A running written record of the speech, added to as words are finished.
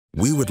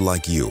We would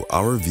like you,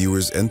 our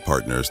viewers and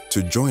partners,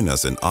 to join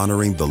us in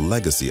honoring the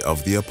legacy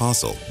of the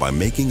Apostle by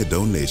making a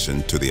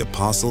donation to the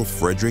Apostle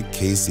Frederick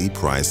K.C.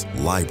 Price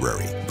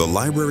Library. The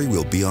library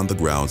will be on the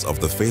grounds of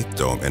the Faith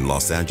Dome in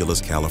Los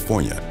Angeles,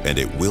 California, and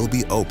it will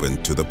be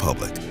open to the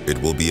public.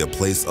 It will be a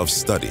place of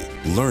study,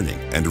 learning,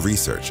 and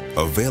research,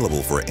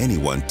 available for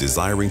anyone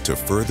desiring to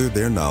further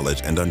their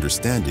knowledge and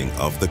understanding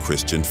of the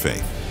Christian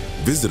faith.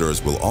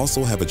 Visitors will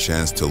also have a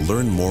chance to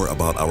learn more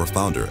about our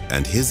founder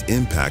and his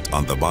impact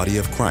on the body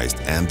of Christ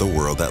and the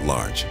world at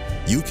large.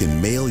 You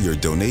can mail your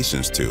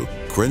donations to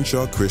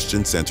Crenshaw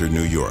Christian Center,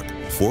 New York,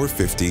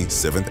 450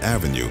 7th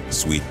Avenue,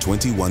 Suite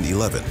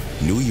 2111,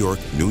 New York,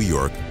 New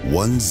York,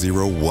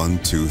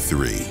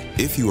 10123.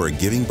 If you are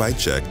giving by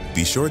check,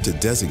 be sure to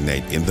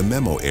designate in the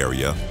memo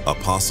area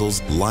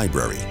Apostles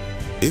Library.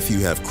 If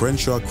you have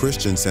Crenshaw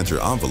Christian Center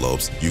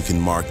envelopes, you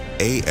can mark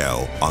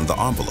AL on the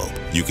envelope.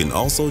 You can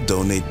also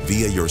donate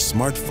via your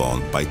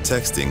smartphone by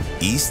texting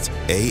East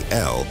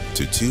AL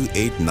to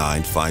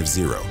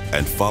 28950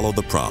 and follow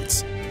the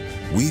prompts.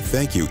 We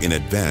thank you in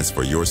advance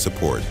for your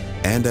support.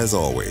 And as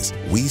always,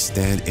 we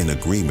stand in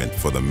agreement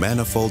for the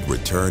manifold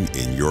return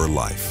in your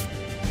life.